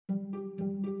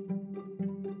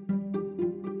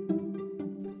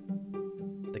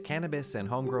Cannabis and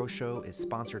Home Grow Show is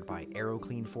sponsored by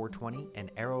AeroClean 420 and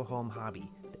Aero Home Hobby,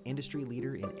 the industry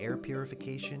leader in air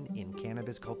purification in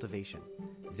cannabis cultivation.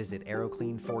 Visit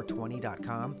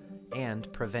aeroclean420.com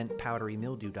and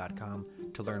preventpowderymildew.com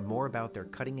to learn more about their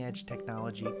cutting-edge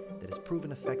technology that has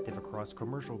proven effective across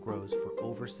commercial grows for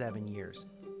over 7 years.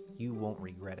 You won't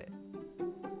regret it.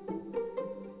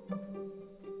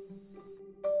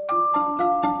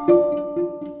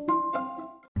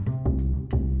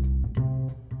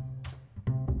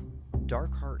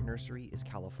 Dark Heart Nursery is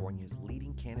California's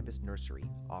leading cannabis nursery,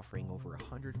 offering over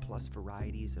 100 plus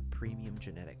varieties of premium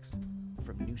genetics.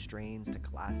 From new strains to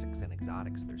classics and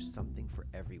exotics, there's something for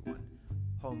everyone.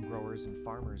 Home growers and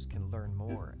farmers can learn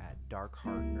more at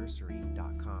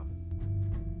darkheartnursery.com.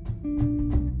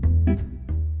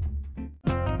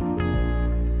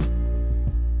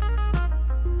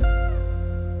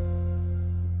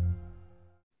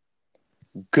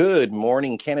 Good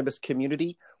morning, cannabis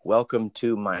community. Welcome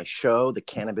to my show, the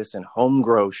Cannabis and Home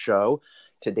Grow Show.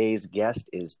 Today's guest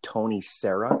is Tony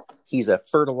Serra. He's a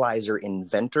fertilizer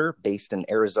inventor based in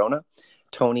Arizona.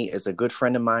 Tony is a good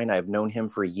friend of mine. I've known him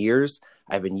for years.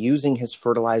 I've been using his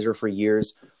fertilizer for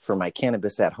years for my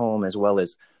cannabis at home, as well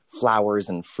as flowers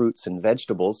and fruits and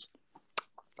vegetables.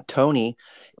 Tony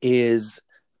is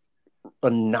a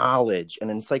knowledge, an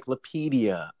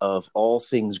encyclopedia of all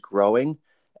things growing.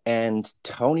 And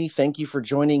Tony, thank you for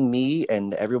joining me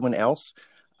and everyone else.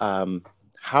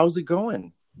 How's it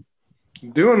going?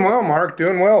 Doing well, Mark.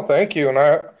 Doing well. Thank you. And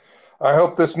I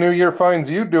hope this new year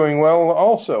finds you doing well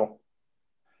also.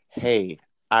 Hey,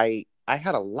 I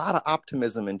had a lot of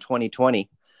optimism in 2020,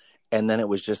 and then it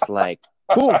was just like,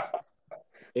 boom,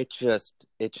 it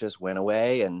just went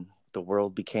away and the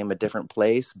world became a different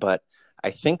place. But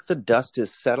I think the dust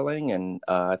is settling, and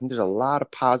I think there's a lot of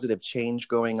positive change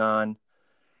going on.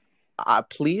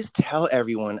 Please tell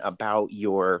everyone about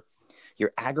your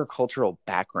agricultural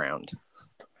background.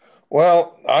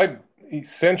 Well, I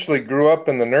essentially grew up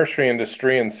in the nursery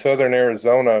industry in southern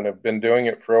Arizona and have been doing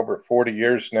it for over 40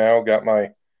 years now. Got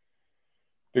my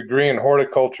degree in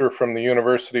horticulture from the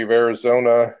University of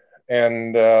Arizona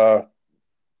and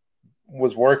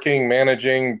was working,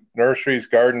 managing nurseries,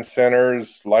 garden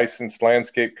centers, licensed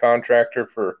landscape contractor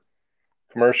for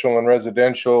commercial and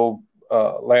residential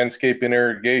landscape and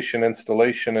irrigation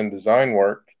installation and design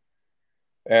work.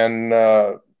 And,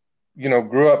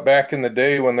 grew up back in the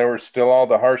day when there were still all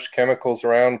the harsh chemicals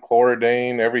around,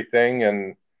 chloridane, everything,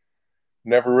 and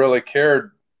never really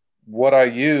cared what I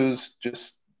used,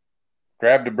 just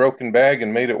grabbed a broken bag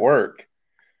and made it work.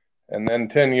 And then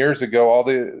 10 years ago, all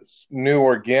these new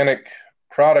organic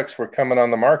products were coming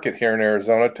on the market here in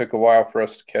Arizona. It took a while for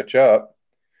us to catch up.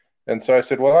 And so I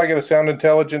said, well, I got to sound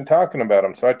intelligent talking about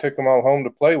them. So I took them all home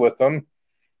to play with them,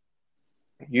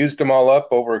 used them all up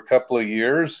over a couple of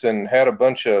years, and had a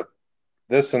bunch of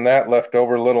this and that left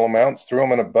over, little amounts, threw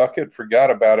them in a bucket, forgot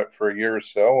about it for a year or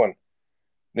so, and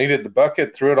needed the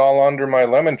bucket, threw it all under my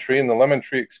lemon tree, and the lemon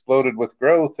tree exploded with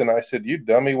growth. And I said, you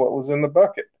dummy, what was in the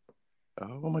bucket?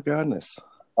 Oh, my goodness.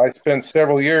 I spent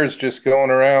several years just going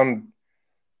around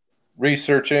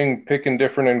researching, picking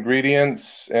different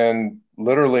ingredients, and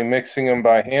literally mixing them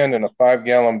by hand in a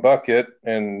 5-gallon bucket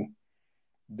and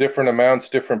different amounts,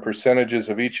 different percentages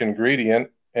of each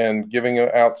ingredient, and giving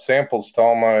out samples to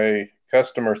all my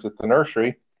customers at the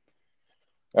nursery.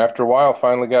 After a while,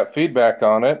 finally got feedback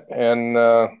on it and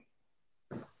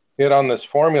hit on this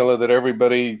formula that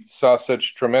everybody saw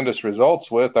such tremendous results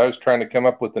with. I was trying to come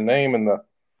up with the name, and the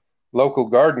local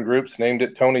garden groups named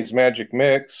it Tony's Magic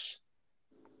Mix.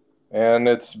 And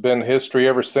it's been history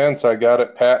ever since. I got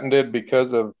it patented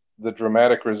because of the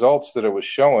dramatic results that it was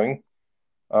showing.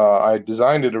 I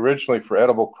designed it originally for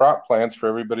edible crop plants for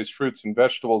everybody's fruits and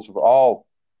vegetables of all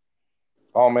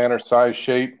manner, size,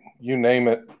 shape, you name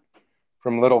it,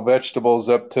 from little vegetables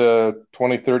up to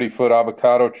 20, 30-foot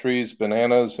avocado trees,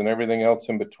 bananas, and everything else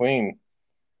in between.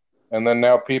 And then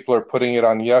now people are putting it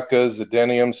on yuccas,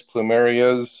 adeniums,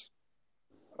 plumerias.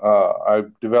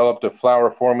 I've developed a flower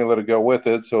formula to go with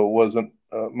it, so it wasn't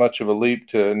much of a leap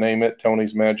to name it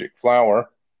Tony's Magic Flower.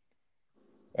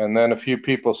 And then a few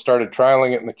people started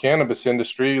trialing it in the cannabis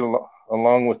industry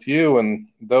along with you, and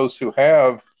those who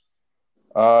have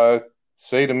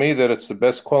say to me that it's the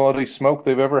best quality smoke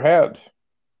they've ever had.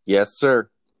 Yes, sir.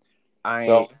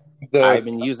 I've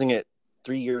been using it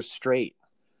 3 years straight.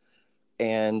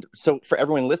 And so for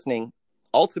everyone listening,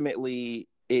 ultimately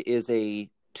it is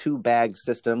a 2-bag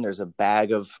system. There's a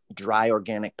bag of dry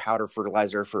organic powder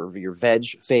fertilizer for your veg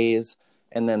phase,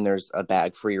 and then there's a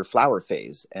bag for your flower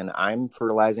phase. And I'm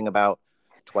fertilizing about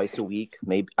twice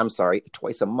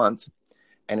a month.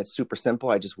 And it's super simple.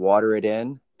 I just water it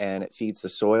in and it feeds the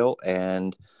soil.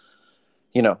 And,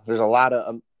 there's a lot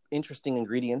of interesting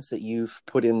ingredients that you've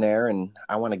put in there. And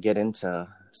I want to get into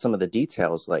some of the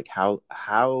details, like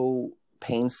how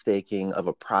painstaking of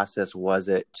a process was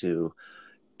it to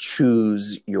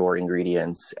choose your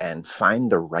ingredients and find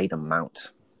the right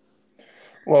amount?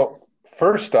 Well,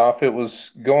 first off, it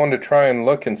was going to try and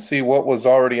look and see what was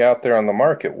already out there on the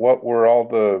market. What were all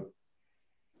the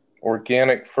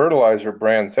organic fertilizer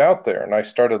brands out there? And I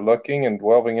started looking and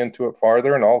delving into it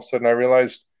farther, and all of a sudden I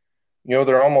realized,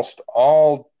 they're almost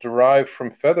all derived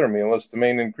from feather meal as the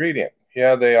main ingredient.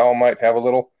 Yeah, they all might have a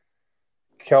little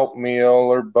kelp meal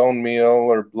or bone meal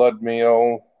or blood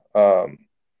meal,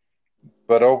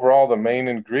 but overall the main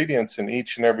ingredients in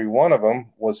each and every one of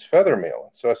them was feather meal.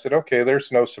 So I said, okay,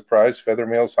 there's no surprise. Feather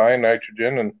meal is high in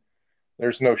nitrogen, and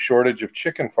there's no shortage of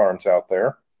chicken farms out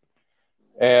there.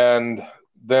 And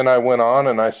then I went on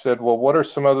and I said, well, what are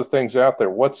some other things out there?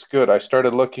 What's good? I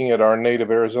started looking at our native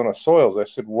Arizona soils. I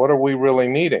said, what are we really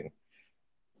needing?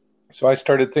 So I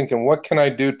started thinking, what can I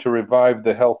do to revive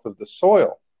the health of the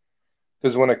soil?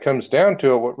 Because when it comes down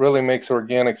to it, what really makes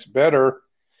organics better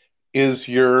is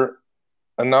you're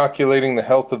inoculating the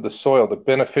health of the soil, the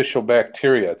beneficial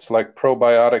bacteria. It's like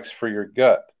probiotics for your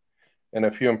gut. And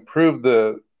if you improve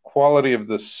the quality of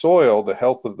the soil, the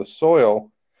health of the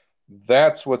soil,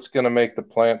 that's what's going to make the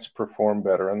plants perform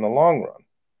better in the long run.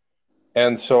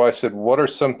 And so I said, what are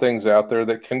some things out there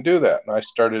that can do that? And I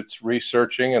started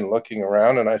researching and looking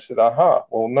around, and I said,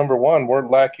 well, number one, we're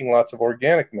lacking lots of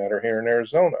organic matter here in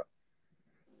Arizona.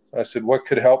 I said, what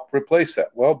could help replace that?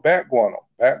 Well, bat guano.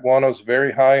 Bat guano is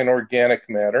very high in organic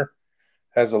matter,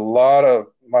 has a lot of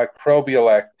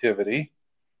microbial activity.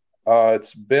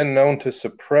 It's been known to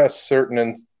suppress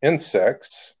certain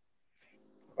insects.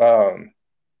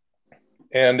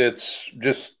 And it's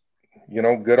just,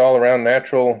 good all around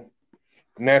natural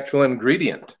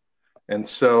ingredient. And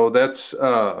so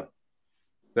that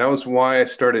was why I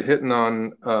started hitting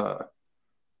on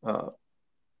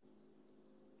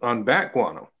bat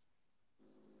guano.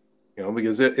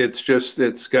 Because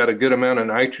it's got a good amount of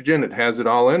nitrogen. It has it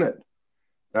all in it.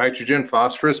 Nitrogen,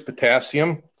 phosphorus,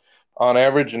 potassium, on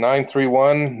average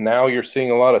 931. Now you're seeing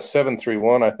a lot of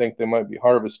 731. I think they might be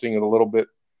harvesting it a little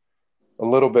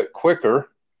bit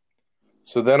quicker.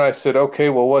 So then I said, okay,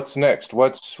 well, what's next?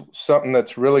 What's something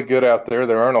that's really good out there?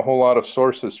 There aren't a whole lot of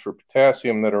sources for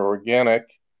potassium that are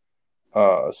organic,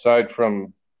 aside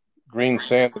from green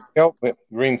sand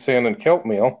and kelp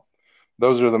meal.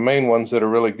 Those are the main ones that are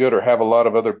really good or have a lot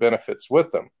of other benefits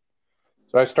with them.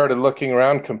 So I started looking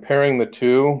around, comparing the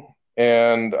two,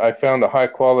 and I found a high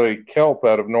quality kelp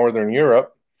out of Northern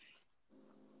Europe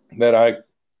that I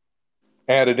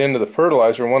added into the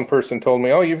fertilizer. One person told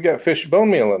me, oh, you've got fish bone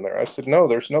meal in there. I said, no,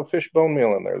 there's no fish bone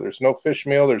meal in there. There's no fish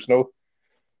meal. There's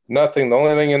nothing. The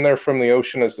only thing in there from the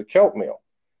ocean is the kelp meal.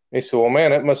 And he said, well,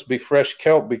 man, it must be fresh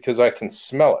kelp because I can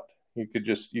smell it.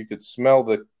 You could smell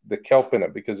the kelp in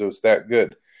it because it was that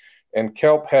good. And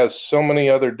kelp has so many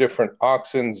other different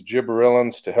auxins,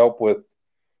 gibberellins to help with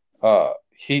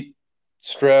heat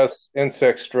stress,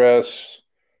 insect stress,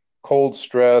 cold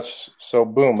stress. So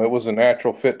boom, it was a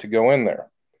natural fit to go in there.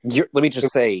 Let me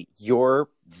just say, your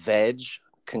veg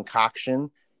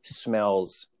concoction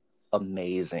smells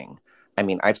amazing. I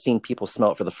mean, I've seen people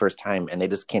smell it for the first time and they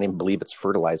just can't even believe it's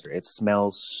fertilizer. It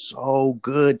smells so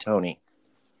good, Tony.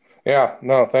 Yeah,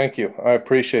 no, thank you. I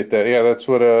appreciate that. Yeah, that's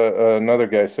what another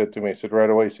guy said to me. He said right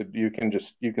away, he said, you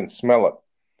can smell it.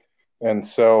 And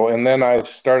then I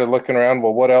started looking around.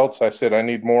 Well, what else? I said, I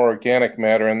need more organic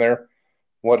matter in there.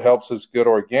 What helps is good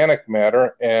organic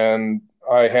matter. And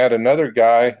I had another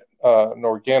guy, an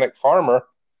organic farmer,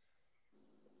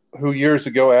 who years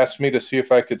ago asked me to see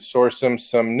if I could source him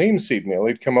some neem seed meal.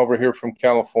 He'd come over here from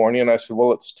California. And I said,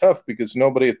 well, it's tough because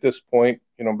nobody at this point,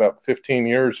 about 15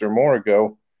 years or more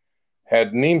ago,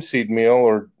 had neem seed meal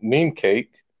or neem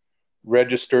cake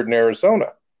registered in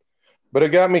Arizona. But it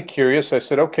got me curious. I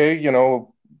said, okay,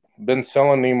 been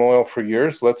selling neem oil for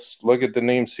years. Let's look at the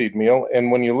neem seed meal.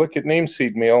 And when you look at neem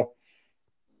seed meal,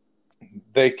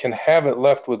 they can have it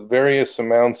left with various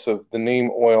amounts of the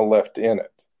neem oil left in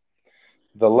it.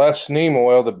 The less neem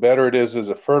oil, the better it is as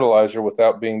a fertilizer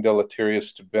without being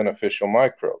deleterious to beneficial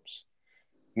microbes.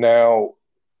 Now,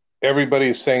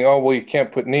 everybody's saying, oh, well, you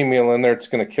can't put neem meal in there. It's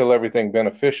going to kill everything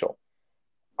beneficial.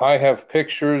 I have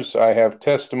pictures. I have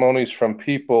testimonies from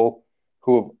people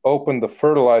who have opened the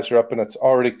fertilizer up and it's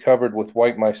already covered with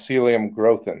white mycelium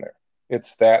growth in there.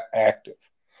 It's that active.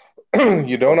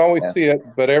 You don't always see it,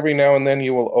 but every now and then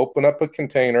you will open up a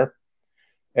container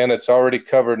and it's already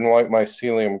covered in white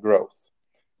mycelium growth,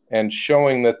 and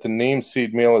showing that the neem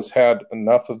seed meal has had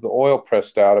enough of the oil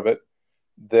pressed out of it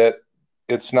that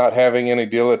it's not having any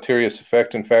deleterious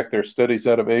effect. In fact, there are studies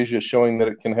out of Asia showing that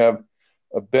it can have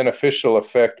a beneficial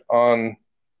effect on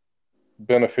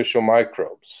beneficial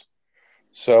microbes.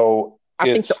 So I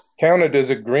think the it's counted as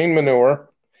a green manure.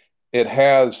 It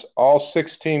has all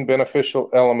 16 beneficial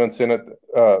elements in it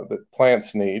that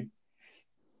plants need.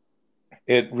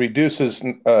 It reduces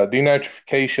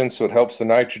denitrification, so it helps the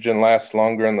nitrogen last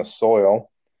longer in the soil.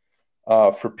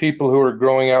 For people who are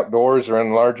growing outdoors or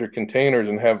in larger containers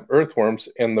and have earthworms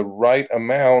in the right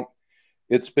amount,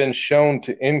 it's been shown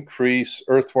to increase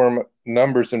earthworm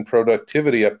numbers and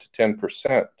productivity up to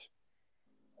 10%.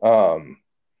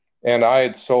 And I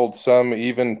had sold some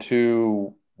even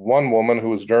to one woman who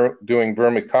was doing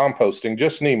vermicomposting,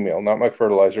 just neem meal, not my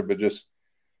fertilizer, but just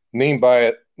neem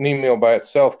meal by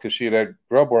itself, because she had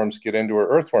grubworms get into her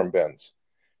earthworm bins.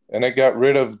 And it got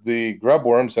rid of the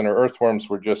grubworms, and her earthworms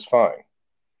were just fine.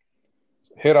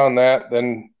 Hit on that,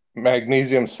 then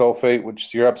magnesium sulfate, which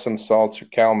is your Epsom salts or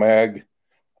CalMag.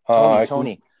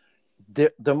 Tony,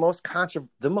 the most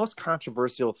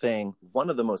controversial thing,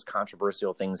 one of the most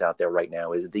controversial things out there right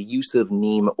now is the use of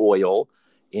neem oil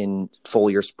in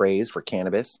foliar sprays for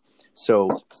cannabis.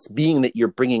 So being that you're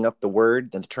bringing up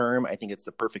the term, I think it's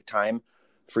the perfect time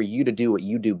for you to do what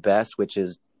you do best, which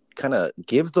is kind of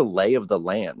give the lay of the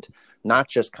land, not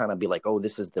just kind of be like, oh,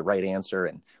 this is the right answer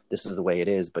and this is the way it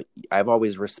is. But I've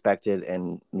always respected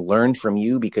and learned from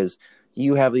you, because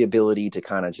you have the ability to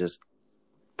kind of just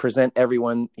present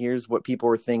everyone, here's what people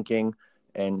are thinking,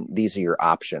 and these are your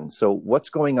options. So what's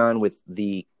going on with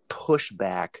the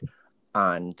pushback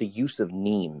on the use of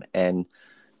neem, and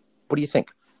what do you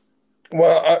think?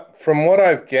 Well, from what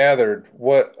I've gathered,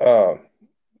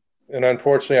 and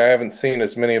unfortunately, I haven't seen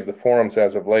as many of the forums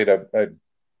as of late. I've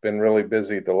been really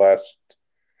busy the last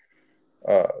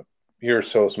year or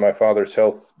so as my father's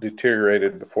health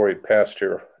deteriorated before he'd passed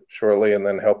here shortly, and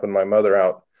then helping my mother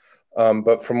out.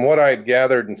 But from what I had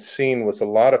gathered and seen was a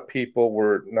lot of people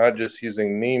were not just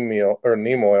using neem meal or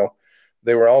neem oil,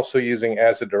 they were also using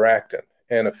azadirachtin.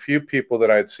 And a few people that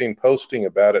I'd seen posting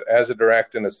about it,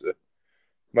 azadirachtin is a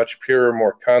much purer,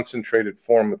 more concentrated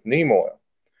form of neem oil.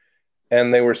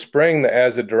 And they were spraying the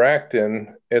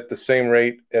azadirachtin at the same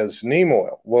rate as neem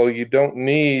oil. Well, you don't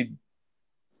need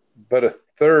but a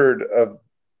third of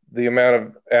the amount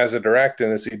of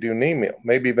azadirachtin as you do neem meal,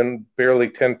 maybe even barely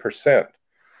 10%.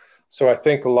 So I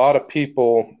think a lot of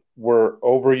people were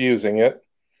overusing it.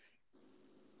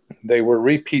 They were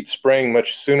repeat spraying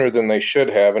much sooner than they should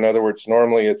have. In other words,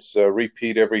 normally it's a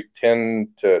repeat every 10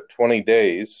 to 20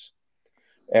 days.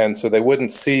 And so they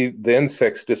wouldn't see the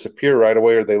insects disappear right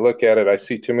away, or they look at it. I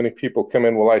see too many people come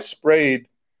in, well, I sprayed,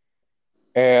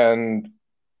 and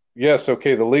yes,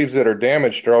 okay, the leaves that are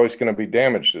damaged are always going to be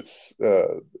damaged.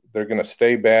 They're going to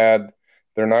stay bad.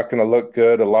 They're not going to look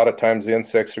good. A lot of times the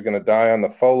insects are going to die on the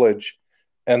foliage,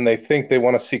 and they think they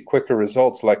want to see quicker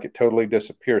results, like it totally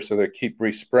disappears, so they keep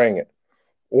respraying it.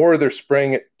 Or they're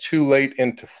spraying it too late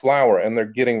into flower, and they're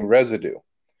getting residue.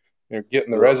 You're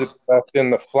getting the residue left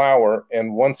in the flower,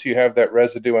 and once you have that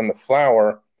residue in the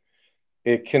flower,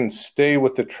 it can stay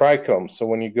with the trichome. So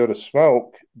when you go to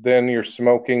smoke, then you're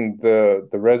smoking the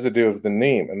residue of the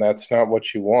neem, and that's not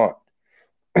what you want.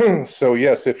 So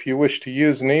yes, if you wish to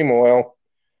use neem oil,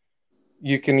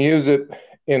 you can use it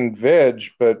in veg,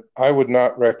 but I would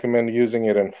not recommend using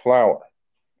it in flower.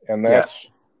 And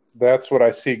that's what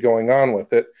I see going on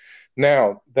with it.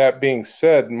 Now, that being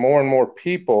said, more and more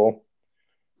people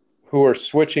who are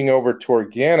switching over to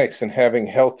organics and having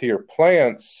healthier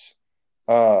plants,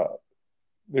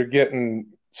 they're getting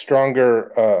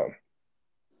stronger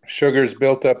sugars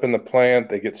built up in the plant.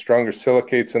 They get stronger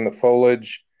silicates in the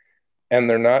foliage, and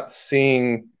they're not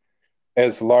seeing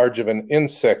as large of an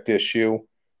insect issue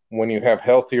when you have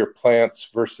healthier plants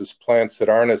versus plants that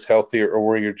aren't as healthy, or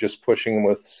where you're just pushing them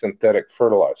with synthetic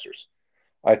fertilizers.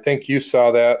 I think you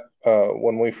saw that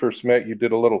when we first met. You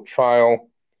did a little trial,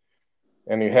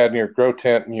 and you had in your grow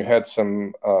tent, and you had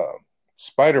some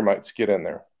spider mites get in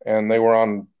there, and they were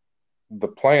on the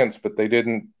plants, but they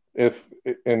didn't,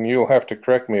 and you'll have to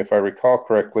correct me if I recall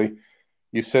correctly,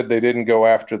 you said they didn't go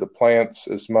after the plants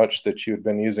as much that you had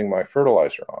been using my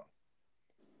fertilizer on.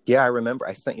 Yeah, I remember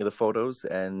I sent you the photos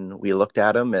and we looked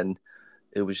at them, and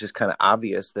it was just kind of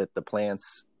obvious that the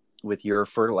plants with your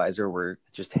fertilizer were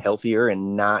just healthier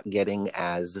and not getting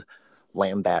as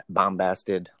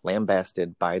lambasted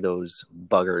by those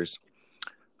buggers.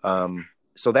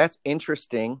 So that's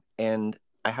interesting. And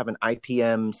I have an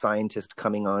IPM scientist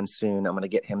coming on soon. I'm going to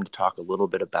get him to talk a little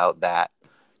bit about that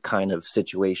kind of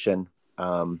situation.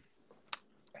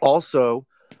 Also,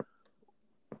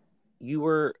 you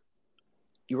were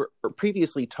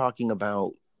previously talking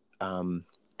about um,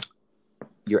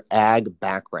 your ag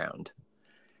background,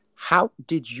 how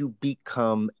did you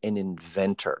become an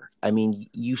inventor? I mean,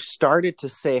 you started to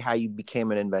say how you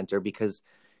became an inventor because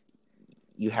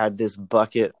you had this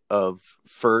bucket of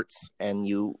ferts and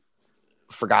you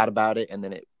forgot about it, and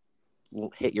then it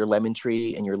hit your lemon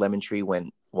tree and your lemon tree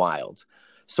went wild.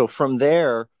 So from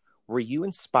there, were you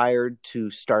inspired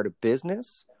to start a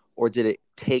business, or did it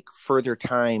take further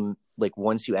time, like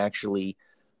once you actually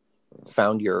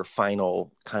found your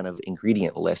final kind of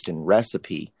ingredient list and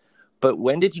recipe? But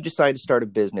when did you decide to start a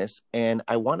business? And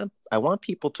I want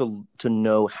people to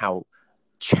know how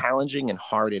challenging and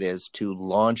hard it is to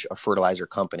launch a fertilizer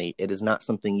company. It is not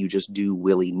something you just do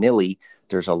willy-nilly.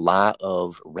 There's a lot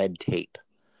of red tape.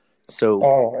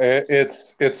 So,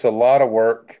 It's a lot of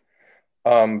work.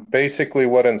 Basically,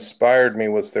 what inspired me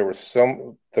was the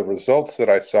results that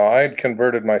I saw. I had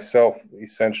converted myself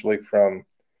essentially from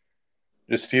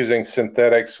just using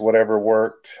synthetics, whatever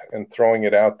worked, and throwing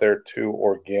it out there to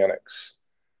organics.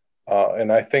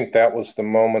 And I think that was the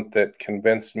moment that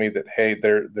convinced me that, hey,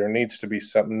 there needs to be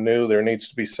something new. There needs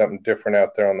to be something different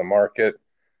out there on the market.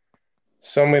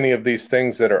 So many of these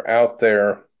things that are out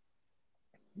there,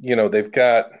 they've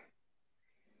got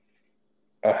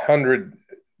 100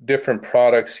 different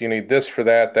products. You need this for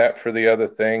that, that for the other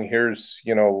thing. Here's,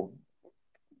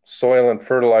 soil and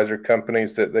fertilizer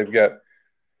companies that they've got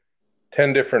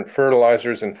 10 different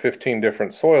fertilizers and 15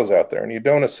 different soils out there. And you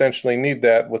don't essentially need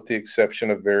that, with the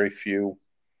exception of very few,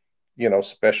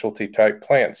 specialty type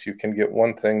plants. You can get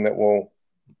one thing that will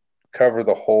cover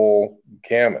the whole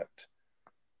gamut.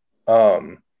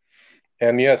 And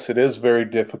yes, it is very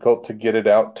difficult to get it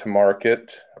out to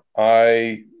market.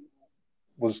 I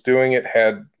was doing it,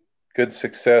 had good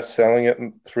success selling it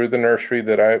through the nursery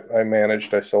that I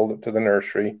managed. I sold it to the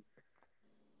nursery.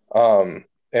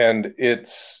 And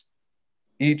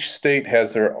each state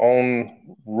has their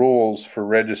own rules for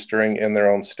registering in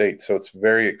their own state. So it's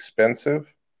very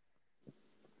expensive.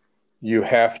 You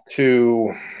have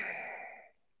to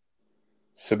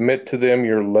submit to them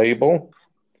your label,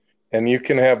 and you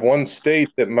can have one state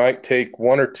that might take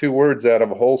one or two words out of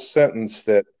a whole sentence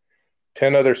that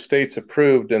 10 other states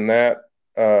approved, and that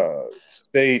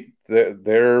state,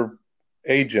 their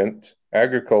agent,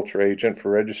 agriculture agent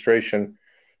for registration,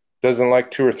 doesn't like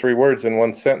two or three words in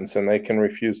one sentence, and they can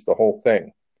refuse the whole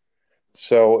thing.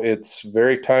 So it's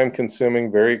very time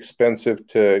consuming, very expensive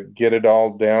to get it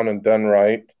all down and done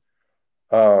right.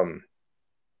 I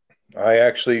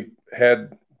actually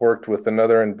had worked with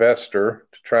another investor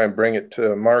to try and bring it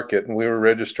to market, and we were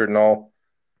registered in all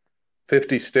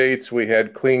 50 states. We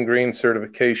had clean green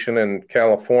certification in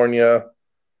California,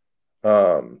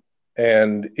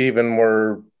 and even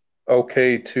were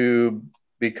okay to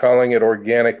be calling it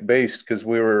organic based because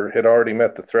had already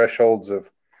met the thresholds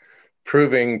of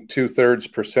proving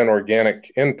 2/3%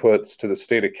 organic inputs to the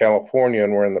state of California,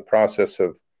 and we're in the process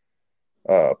of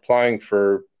applying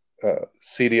for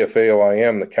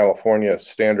CDFA-OIM, the California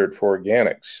standard for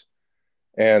organics.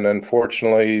 And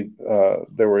unfortunately,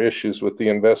 there were issues with the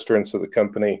investor, and so the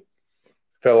company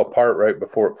fell apart right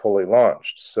before it fully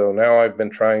launched. So now I've been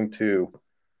trying to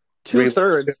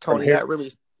 2/3, Tony,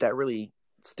 that really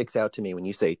sticks out to me when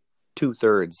you say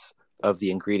 2/3 of the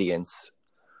ingredients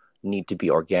need to be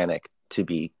organic to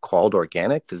be called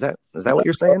organic. Is that what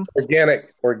you're saying?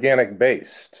 Organic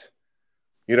based.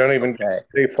 You don't even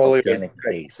say fully organic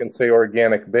based. You can say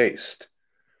organic based.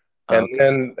 And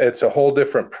then it's a whole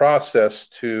different process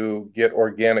to get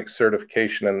organic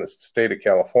certification in the state of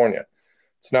California.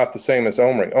 It's not the same as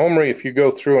OMRI. OMRI, if you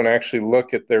go through and actually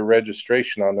look at their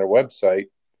registration on their website,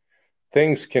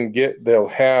 they'll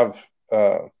have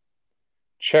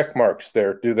check marks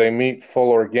there. Do they meet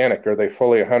full organic? Are they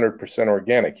fully 100%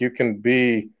 organic? You can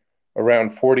be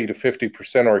around 40 to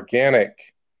 50%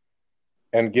 organic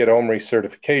and get OMRI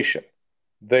certification.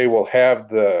 They will have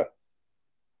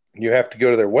you have to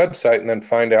go to their website and then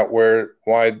find out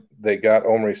why they got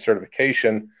OMRI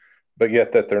certification, but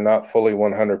yet that they're not fully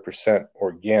 100%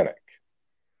 organic.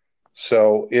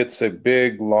 So it's a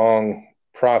big, long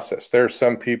process. There are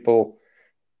some people,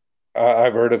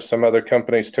 I've heard of some other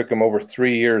companies, took them over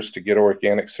 3 years to get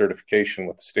organic certification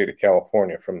with the state of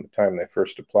California from the time they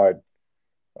first applied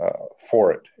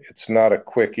for it. It's not a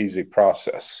quick, easy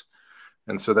process.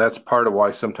 And so that's part of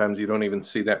why sometimes you don't even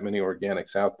see that many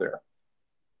organics out there.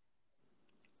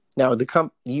 Now,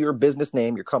 your business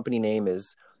name, your company name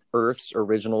is Earth's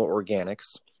Original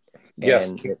Organics.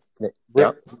 Yes.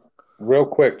 Real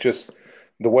quick, just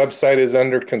the website is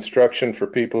under construction for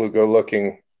people who go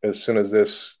looking as soon as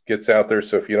this gets out there.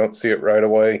 So if you don't see it right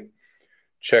away,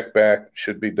 check back.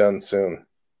 Should be done soon.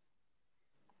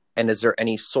 And is there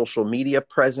any social media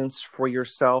presence for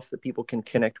yourself that people can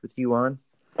connect with you on?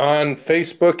 On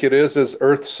Facebook, it is as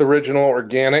Earth's Original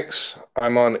Organics.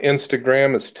 I'm on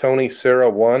Instagram as Tony Sarah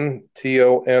 1,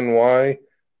 TonySarah,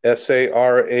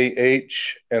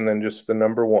 and then just the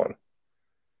number 1.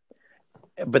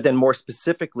 But then more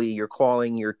specifically, you're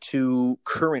calling your 2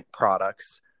 current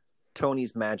products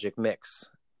Tony's Magic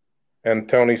Mix. And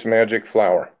Tony's Magic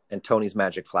Flower. And Tony's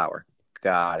Magic Flower.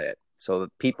 Got it. So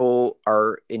the people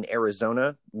are in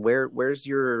Arizona. Where's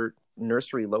your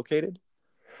nursery located?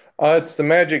 It's the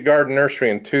Magic Garden Nursery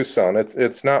in Tucson.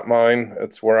 It's not mine.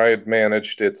 It's where I had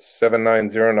managed. It's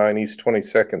 7909 East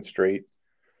 22nd Street.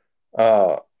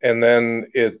 And then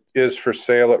it is for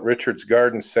sale at Richard's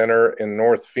Garden Center in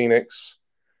North Phoenix,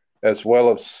 as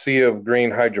well as Sea of Green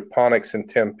Hydroponics in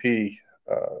Tempe,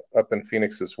 up in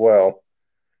Phoenix as well.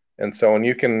 And so, and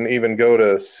you can even go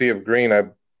to Sea of Green, I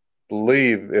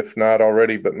believe, if not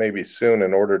already, but maybe soon,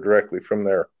 and order directly from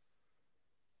their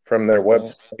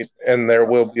website. And there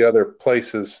will be other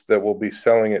places that will be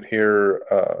selling it here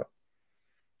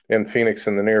in Phoenix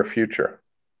in the near future.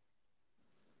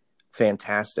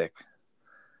 Fantastic.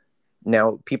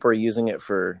 Now, people are using it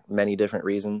for many different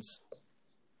reasons.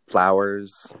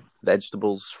 Flowers,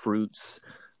 vegetables, fruits,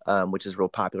 which is real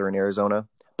popular in Arizona,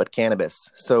 but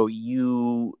cannabis. So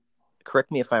you, correct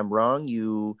me if I'm wrong,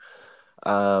 you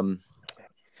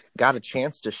got a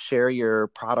chance to share your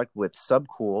product with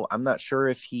Subcool. I'm not sure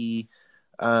if he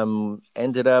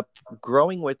ended up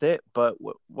growing with it, but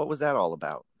what was that all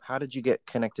about? How did you get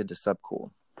connected to Subcool?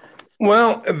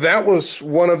 Well, that was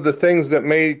one of the things that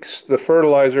makes the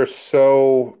fertilizer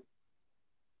so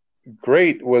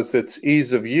great, was its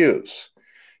ease of use.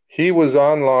 He was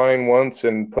online once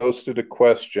and posted a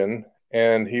question,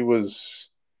 and he was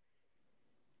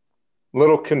a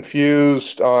little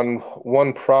confused on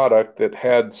one product that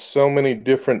had so many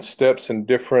different steps and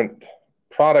different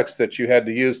products that you had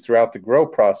to use throughout the grow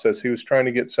process. He was trying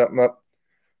to get something up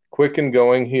quick and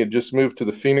going. He had just moved to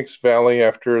the Phoenix Valley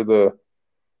after the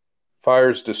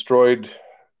fires destroyed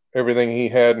everything he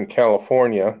had in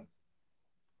California.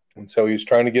 And so he was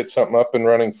trying to get something up and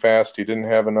running fast. He didn't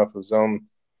have enough of his own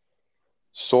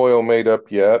soil made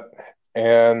up yet.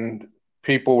 And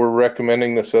people were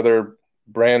recommending this other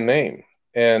brand name.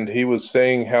 And he was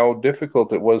saying how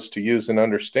difficult it was to use and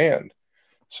understand.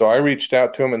 So I reached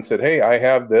out to him and said, hey, I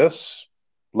have this.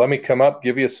 Let me come up,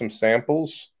 give you some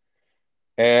samples.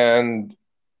 And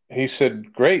he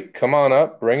said, great, come on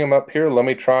up, bring them up here, let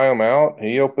me try them out.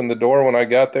 He opened the door when I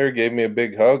got there, gave me a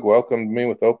big hug, welcomed me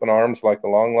with open arms like a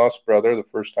long-lost brother the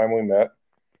first time we met.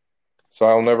 So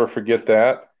I'll never forget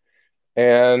that.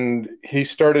 And he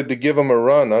started to give them a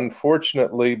run.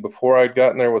 Unfortunately, before I'd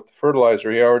gotten there with the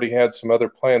fertilizer, he already had some other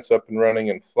plants up and running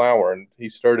in flower, and he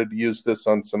started to use this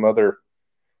on some other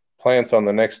plants on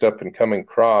the next up-and-coming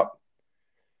crop.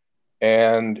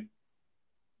 And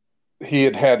he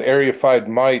had area-fied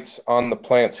mites on the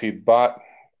plants. He'd bought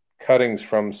cuttings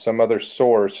from some other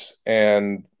source,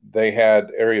 and they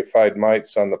had area-fied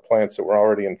mites on the plants that were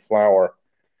already in flower.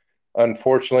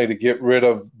 Unfortunately, to get rid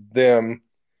of them,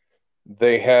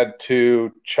 they had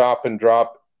to chop and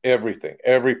drop everything,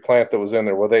 every plant that was in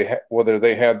there, whether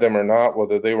they had them or not,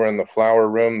 whether they were in the flower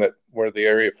room where the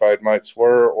area-fied mites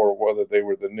were, or whether they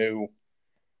were the new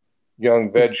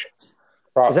young veg.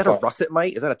 Is that a russet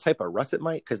mite? Is that a type of russet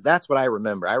mite? Because that's what I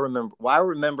remember. I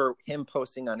remember him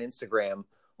posting on Instagram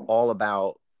all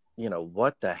about,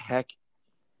 what the heck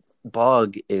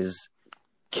bug is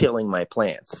killing my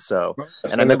plants. So,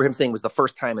 and I remember him saying it was the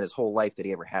first time in his whole life that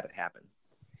he ever had it happen.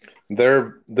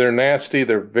 They're nasty.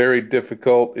 They're very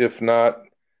difficult, if not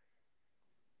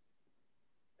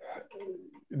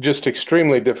just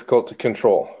extremely difficult to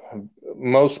control.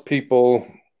 Most people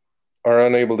are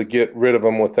unable to get rid of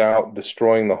them without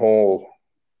destroying the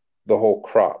whole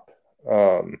crop.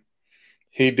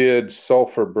 He did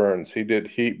sulfur burns. He did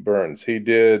heat burns. He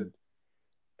did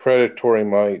predatory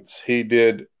mites. He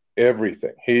did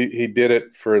everything. He did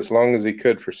it for as long as he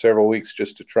could for several weeks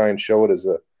just to try and show it as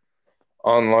a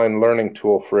online learning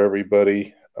tool for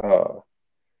everybody.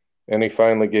 And he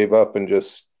finally gave up and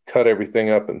just cut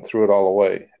everything up and threw it all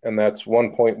away. And that's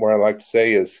one point where I like to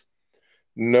say is,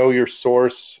 know your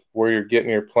source, where you're getting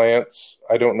your plants.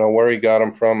 I don't know where he got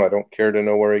them from. I don't care to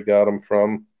know where he got them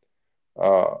from.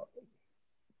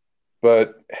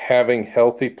 But having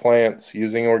healthy plants,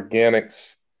 using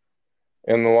organics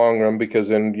in the long run, because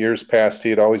in years past,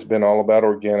 he had always been all about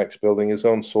organics, building his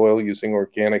own soil, using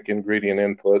organic ingredient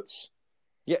inputs.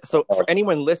 Yeah. So for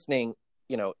anyone listening,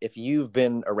 if you've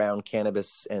been around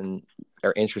cannabis and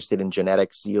are interested in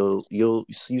genetics, you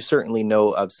certainly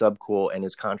know of Subcool and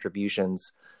his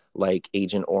contributions like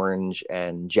Agent Orange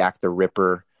and Jack the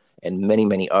Ripper and many,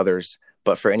 many others.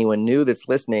 But for anyone new that's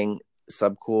listening,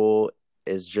 Subcool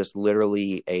is just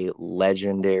literally a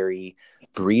legendary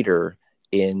breeder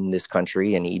in this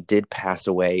country, and he did pass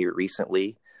away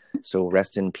recently. So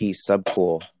rest in peace,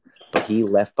 Subcool. But he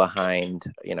left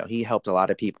behind, he helped a lot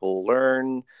of people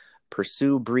learn,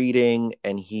 pursue breeding,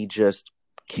 and he was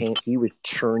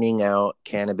churning out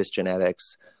cannabis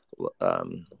genetics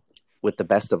with the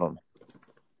best of them.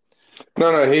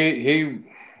 No, he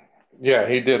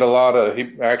did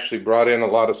he actually brought in a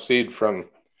lot of seed from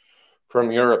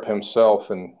Europe himself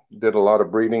and did a lot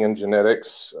of breeding and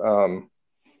genetics.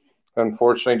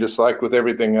 Unfortunately, just like with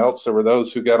everything else, there were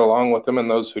those who got along with him and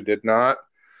those who did not.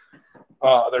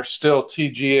 There's still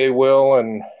TGA Will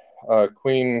and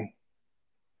Queen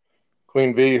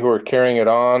V who are carrying it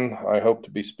on. I hope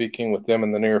to be speaking with them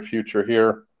in the near future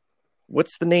here.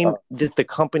 What's the name that the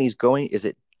company's going? Is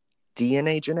it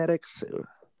DNA Genetics? It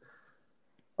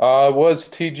was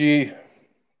TGA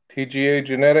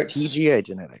Genetics. TGA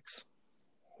Genetics.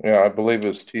 Yeah, I believe it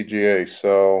was TGA.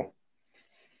 So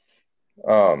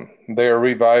they're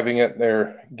reviving it.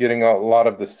 They're getting a lot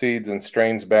of the seeds and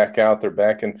strains back out. They're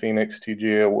back in Phoenix.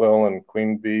 TGA Will and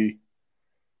Queen Bee.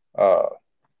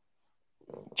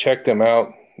 Check them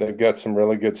out. They've got some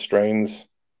really good strains.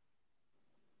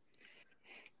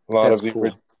 A lot of the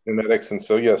original genetics. And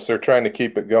so, yes, they're trying to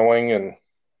keep it going. And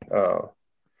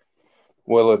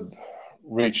Will had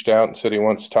reached out and said he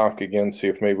wants to talk again, see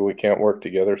if maybe we can't work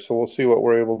together. So we'll see what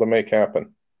we're able to make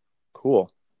happen. Cool.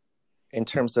 In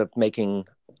terms of making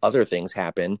other things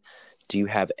happen, do you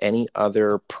have any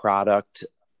other product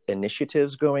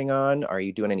initiatives going on? Are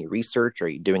you doing any research? Are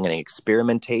you doing any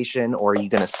experimentation? Or are you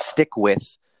going to stick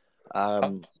with?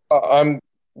 Like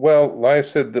I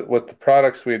said, that with the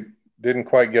products we didn't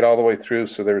quite get all the way through.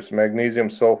 So there's magnesium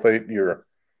sulfate,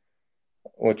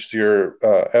 which is your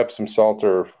Epsom salt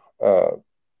or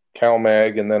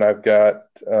CalMag, and then I've got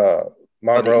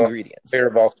Monroe Clear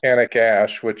Volcanic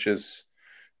Ash, which is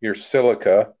your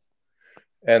silica,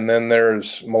 and then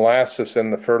there's molasses in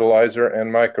the fertilizer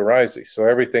and mycorrhizae. So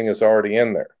everything is already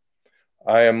in there.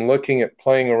 I am looking at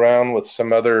playing around with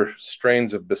some other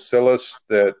strains of bacillus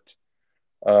that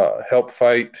help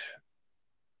fight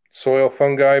soil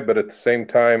fungi, but at the same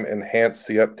time enhance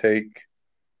the uptake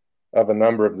of a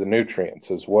number of the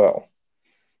nutrients as well.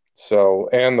 So,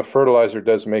 and the fertilizer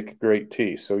does make a great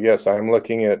tea. So yes, I'm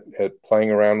looking at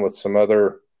playing around with some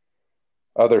other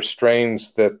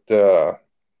strains that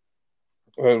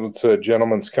it's a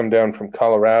gentleman's come down from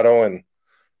Colorado, and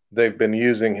they've been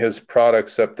using his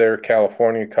products up there,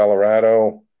 California,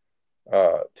 Colorado.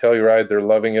 Telluride, they're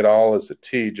loving it all as a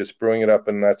tea, just brewing it up,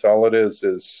 and that's all it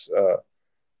is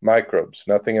microbes,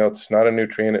 nothing else, not a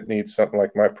nutrient. It needs something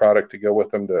like my product to go with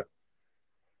them to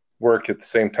work at the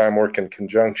same time, work in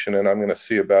conjunction. And I'm going to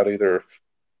see about either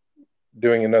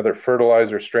doing another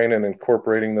fertilizer strain and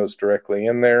incorporating those directly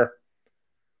in there,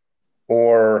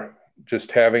 or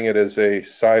just having it as a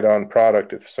side-on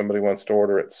product if somebody wants to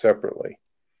order it separately.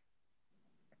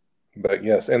 But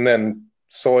yes, and then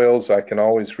soils, I can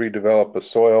always redevelop a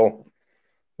soil.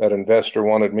 That investor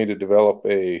wanted me to develop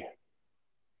a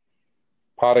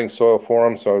potting soil for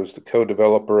him, so I was the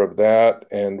co-developer of that.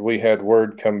 And we had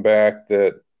word come back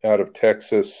that out of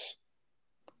Texas,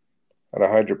 at a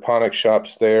hydroponic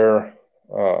shops there,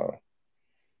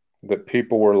 that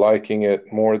people were liking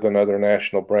it more than other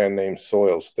national brand name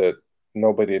soils, that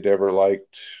nobody had ever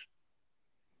liked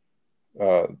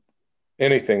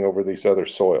anything over these other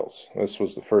soils. This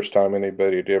was the first time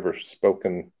anybody had ever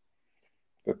spoken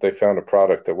that they found a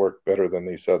product that worked better than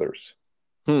these others.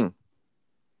 So,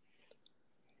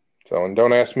 and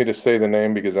don't ask me to say the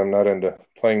name because I'm not into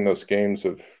playing those games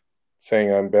of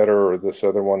saying I'm better or this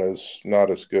other one is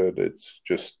not as good. It's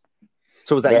just.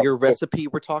 So was that your recipe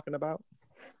we're talking about?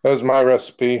 That was my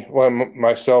recipe. Well,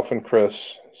 myself and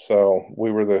Chris. So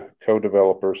we were the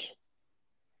co-developers.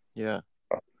 Yeah.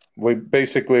 We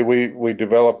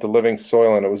developed a living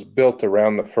soil, and it was built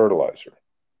around the fertilizer.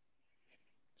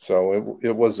 So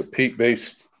it was a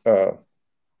peat-based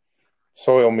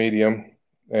soil medium,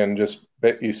 and just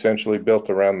essentially built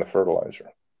around the fertilizer.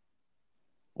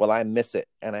 Well, I miss it,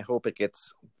 and I hope it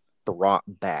gets brought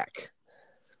back.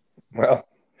 Well,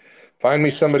 find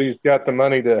me somebody who's got the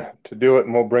money to do it,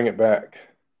 and we'll bring it back.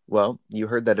 Well, you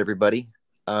heard that, everybody.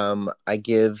 I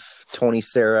give Tony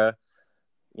Serra,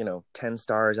 10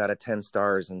 stars out of 10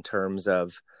 stars in terms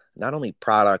of not only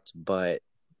product, but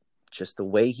just the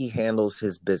way he handles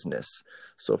his business.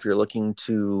 So if you're looking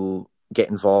to get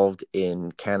involved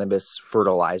in cannabis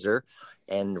fertilizer,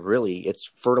 and really it's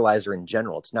fertilizer in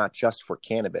general, it's not just for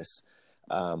cannabis.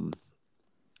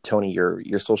 Tony,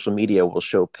 your social media will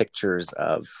show pictures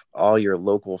of all your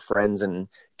local friends and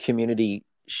community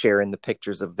sharing the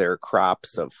pictures of their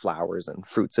crops of flowers and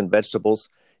fruits and vegetables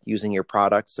using your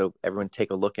product. So everyone take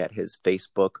a look at his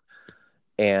Facebook.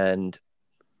 And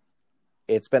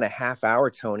it's been a half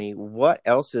hour, Tony. What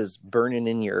else is burning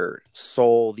in your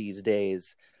soul these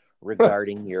days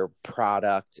regarding your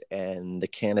product and the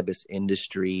cannabis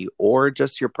industry, or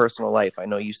just your personal life? I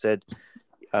know you said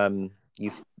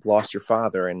you've lost your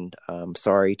father, and I'm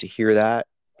sorry to hear that.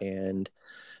 And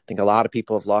I think a lot of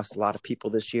people have lost a lot of people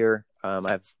this year.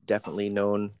 I've definitely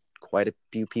known quite a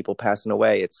few people passing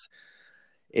away. It's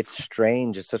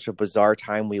strange. It's such a bizarre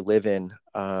time we live in.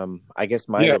 I guess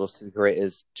my Yeah, little secret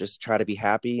is just try to be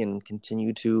happy and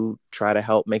continue to try to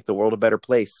help make the world a better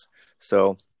place.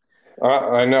 So,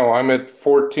 I know. I'm at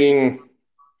 14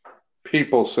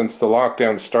 people since the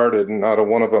lockdown started, and not a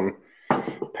one of them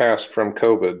passed from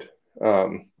COVID.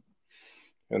 Um,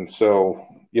 and so,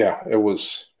 yeah, it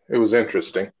was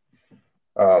interesting.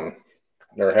 Um,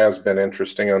 there has been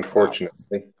interesting, wow.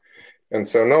 unfortunately. And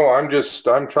so, no, I'm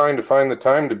trying to find the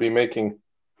time to be making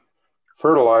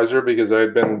fertilizer because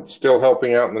I'd been still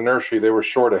helping out in the nursery. They were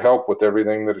short of help with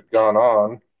everything that had gone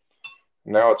on.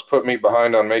 Now it's put me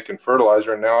behind on making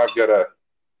fertilizer, and now I've got a,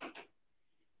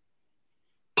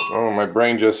 oh, my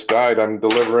brain just died. I'm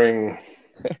delivering,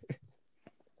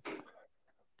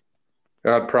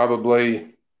 God,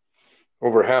 probably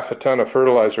over half a ton of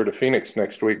fertilizer to Phoenix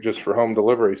next week just for home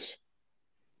deliveries.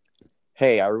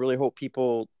 Hey, I really hope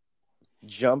people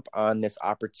jump on this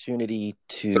opportunity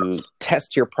So, to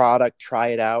test your product, try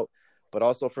it out, but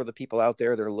also for the people out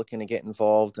there that are looking to get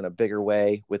involved in a bigger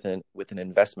way with an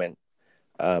investment.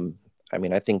 Um, I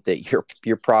mean, I think that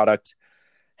your product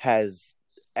has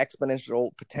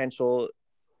exponential potential,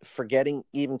 forgetting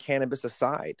even cannabis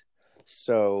aside.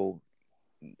 So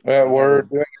we have we're a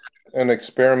doing an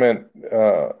experiment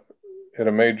at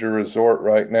a major resort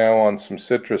right now on some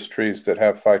citrus trees that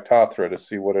have phytophthora to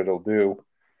see what it'll do.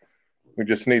 We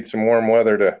just need some warm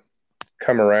weather to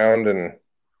come around and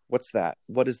what's that?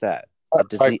 What is that? A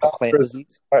disease, a plant Phytophthora,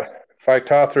 disease?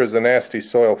 Phytophthora is a nasty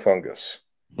soil fungus.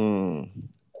 Hmm.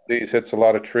 These hits a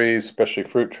lot of trees, especially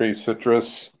fruit trees,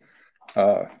 citrus,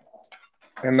 uh,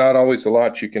 and not always a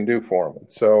lot you can do for them.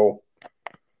 And so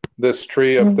this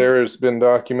tree up there has been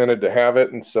documented to have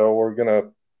it, and so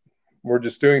we're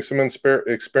just doing some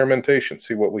experimentation,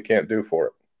 see what we can't do for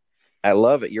it. I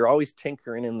love it. You're always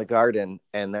tinkering in the garden,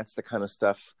 and that's the kind of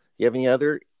stuff. You have any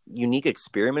other unique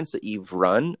experiments that you've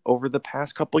run over the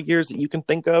past couple years that you can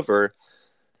think of, or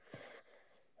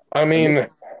I and mean, this?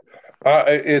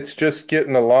 it's just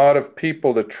getting a lot of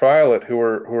people to trial it who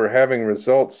are having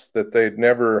results that they'd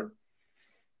never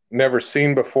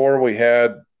seen before. We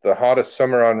had the hottest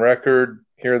summer on record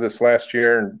here this last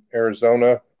year in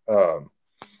Arizona. Um,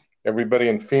 Everybody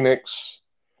in Phoenix,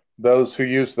 those who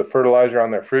use the fertilizer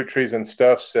on their fruit trees and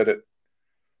stuff, said it.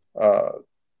 Uh,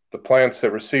 the plants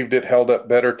that received it held up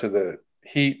better to the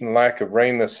heat and lack of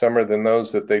rain this summer than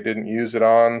those that they didn't use it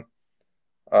on.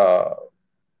 Uh,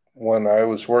 when I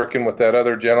was working with that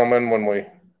other gentleman,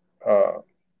 uh,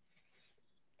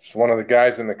 one of the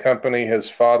guys in the company, his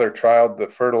father trialed the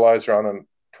fertilizer on a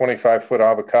 25-foot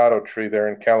avocado tree there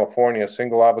in California, a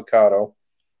single avocado,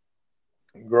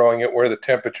 growing it where the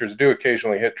temperatures do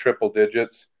occasionally hit triple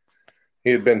digits. He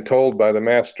had been told by the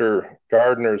master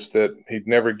gardeners that he'd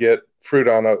never get fruit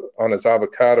on his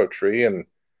avocado tree, and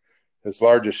his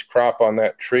largest crop on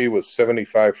that tree was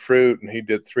 75 fruit, and he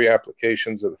did 3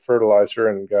 applications of the fertilizer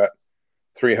and got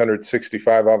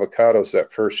 365 avocados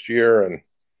that first year. And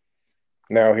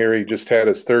now here he just had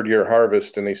his third year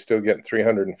harvest, and he's still getting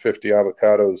 350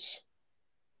 avocados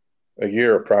a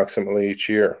year approximately each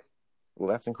year. Well,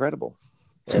 that's incredible.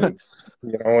 And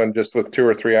and just with 2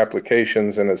 or 3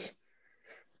 applications,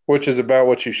 which is about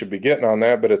what you should be getting on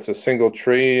that, but it's a single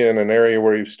tree in an area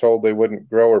where he was told they wouldn't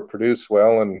grow or produce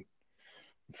well. And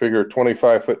figure a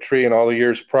 25-foot tree, in all the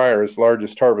years prior, his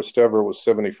largest harvest ever was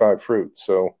 75 fruit.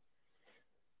 So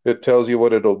it tells you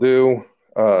what it'll do.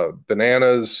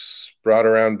 Bananas, brought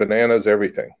around bananas,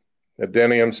 everything.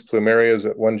 Adeniums,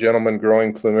 plumerias. One gentleman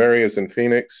growing plumerias in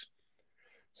Phoenix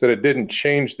said it didn't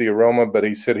change the aroma, but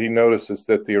he said he notices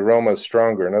that the aroma is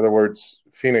stronger. In other words,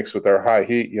 Phoenix, with our high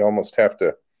heat, you almost have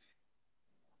to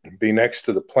be next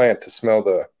to the plant to smell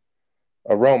the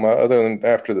aroma. Other than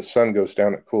after the sun goes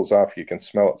down, it cools off, you can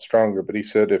smell it stronger. But he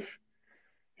said if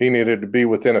he needed to be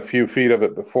within a few feet of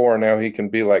it before, now he can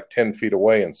be like 10 feet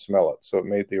away and smell it. So it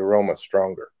made the aroma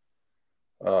stronger.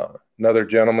 Another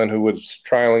gentleman who was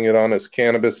trialing it on his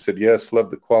cannabis said, yes,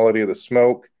 loved the quality of the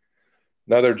smoke.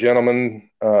 Another gentleman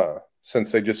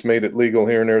since they just made it legal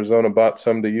here in Arizona, bought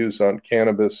some to use on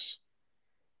cannabis.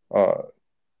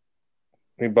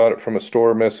 He bought it from a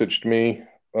store, messaged me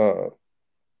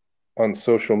on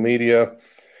social media,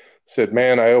 said,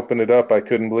 "Man, I opened it up. I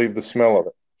couldn't believe the smell of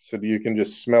it." Said, "You can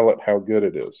just smell it, how good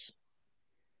it is."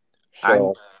 I'm,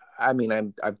 So, I mean,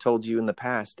 I've told you in the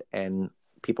past, and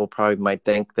people probably might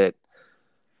think that,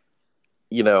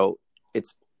 you know,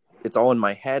 it's it's all in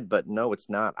my head, but no, it's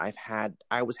not.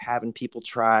 I was having people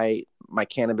try my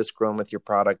cannabis grown with your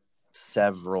product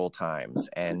several times,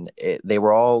 and they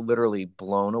were all literally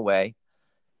blown away.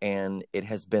 And it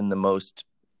has been the most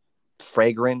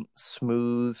fragrant,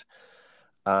 smooth,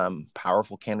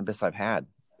 powerful cannabis I've had.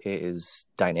 It is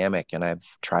dynamic, and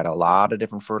I've tried a lot of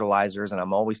different fertilizers, and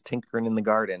I'm always tinkering in the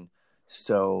garden.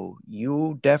 So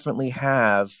you definitely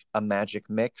have a magic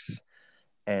mix,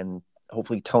 and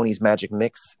hopefully Tony's magic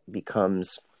mix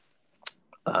becomes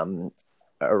a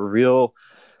real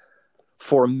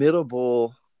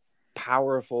formidable,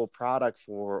 powerful product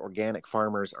for organic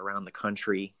farmers around the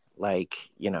country.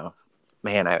 Like,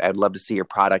 man, I'd love to see your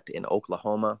product in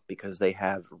Oklahoma because they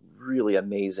have really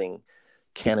amazing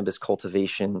cannabis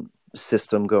cultivation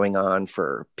system going on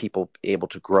for people able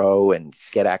to grow and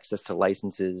get access to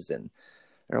licenses. And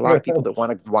there are a lot of people that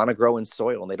want to grow in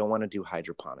soil and they don't want to do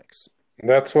hydroponics.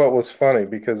 that's what was funny,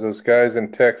 because those guys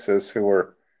in Texas who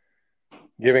were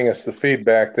giving us the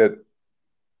feedback that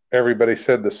everybody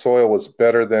said the soil was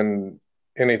better than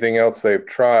anything else they've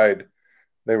tried,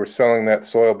 they were selling that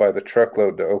soil by the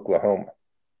truckload to Oklahoma.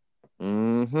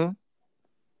 Mm-hmm.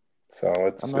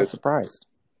 So I'm not surprised.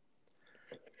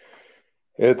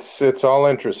 it's all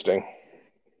interesting.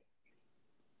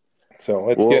 So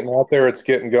it's Well, getting out there, it's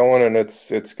getting going, and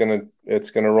it's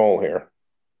gonna roll here.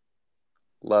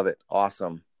 love it.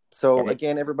 Awesome. I So mean,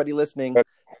 again, everybody listening,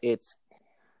 it's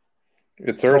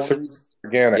it's Earth's Tony's.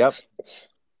 Yep. Organics.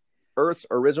 Earth's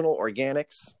Original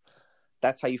Organics.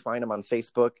 That's how you find him on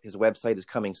Facebook. His website is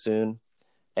coming soon.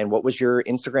 And what was your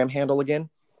Instagram handle again?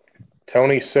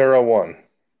 Tony Sarah 1.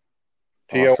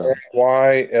 Awesome.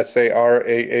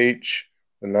 TonySarah,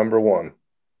 the number 1.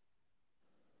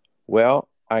 Well,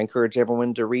 I encourage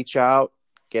everyone to reach out,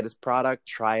 get his product,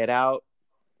 try it out.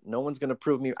 No one's going to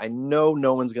prove me. I know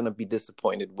no one's going to be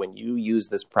disappointed when you use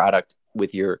this product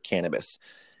with your cannabis.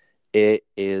 It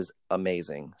is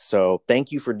amazing. So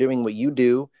thank you for doing what you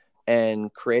do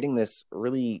and creating this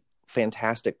really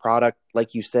fantastic product.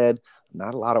 Like you said,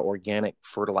 not a lot of organic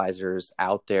fertilizers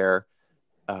out there.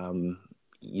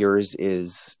 Yours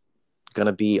is going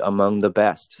to be among the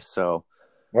best. So,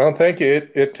 Well, thank you.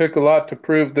 It took a lot to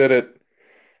prove that it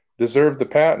deserved the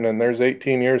patent, and there's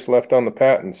 18 years left on the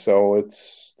patent. So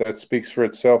that speaks for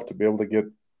itself to be able to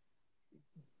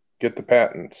get the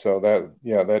patent. So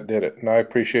that did it. And I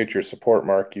appreciate your support,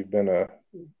 Mark. You've been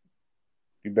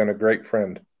a great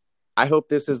friend. I hope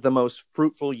this is the most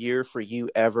fruitful year for you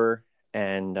ever.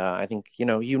 And I think,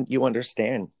 you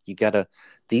understand,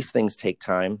 these things take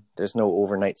time. There's no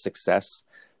overnight success.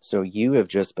 So you have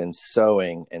just been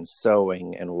sowing and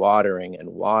sowing and watering and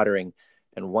watering,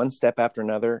 and one step after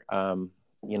another.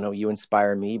 You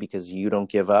inspire me because you don't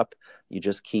give up. You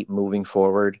just keep moving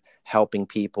forward, helping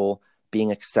people,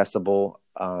 being accessible.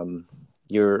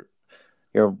 You're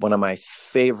one of my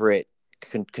favorite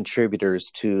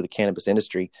contributors to the cannabis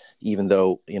industry, even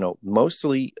though,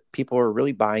 mostly people are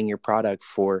really buying your product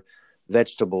for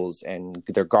vegetables and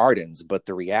their gardens. But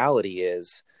the reality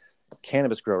is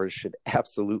cannabis growers should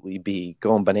absolutely be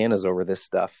going bananas over this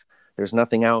stuff. There's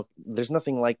nothing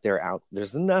like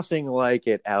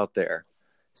it out there.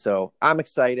 So I'm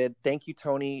excited. Thank you,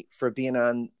 Tony, for being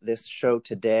on this show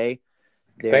today.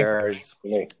 There's,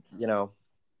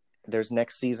 there's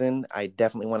next season. I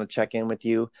definitely want to check in with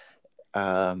you.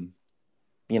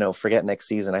 Forget next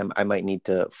season. I might need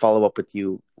to follow up with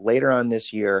you later on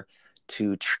this year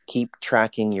to keep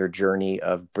tracking your journey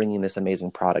of bringing this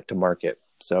amazing product to market.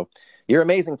 So you're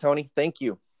amazing, Tony. Thank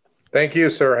you. Thank you,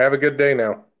 sir. Have a good day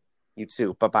now. You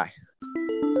too. Bye-bye.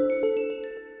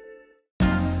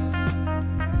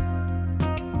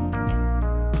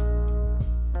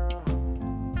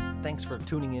 Thanks for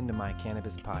tuning into my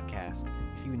cannabis podcast.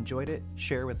 If you enjoyed it,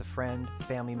 share with a friend,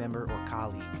 family member, or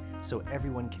colleague so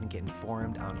everyone can get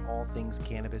informed on all things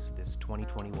cannabis this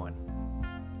 2021.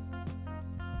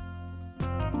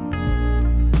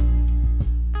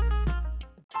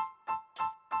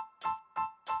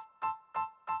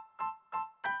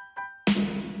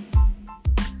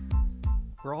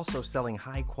 We're all also selling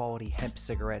high-quality hemp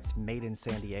cigarettes made in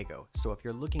San Diego, so if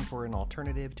you're looking for an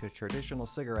alternative to traditional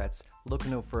cigarettes, look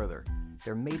no further.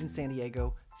 They're made in San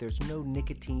Diego, there's no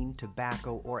nicotine,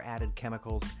 tobacco, or added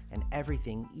chemicals, and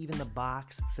everything, even the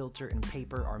box, filter, and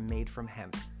paper, are made from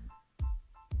hemp.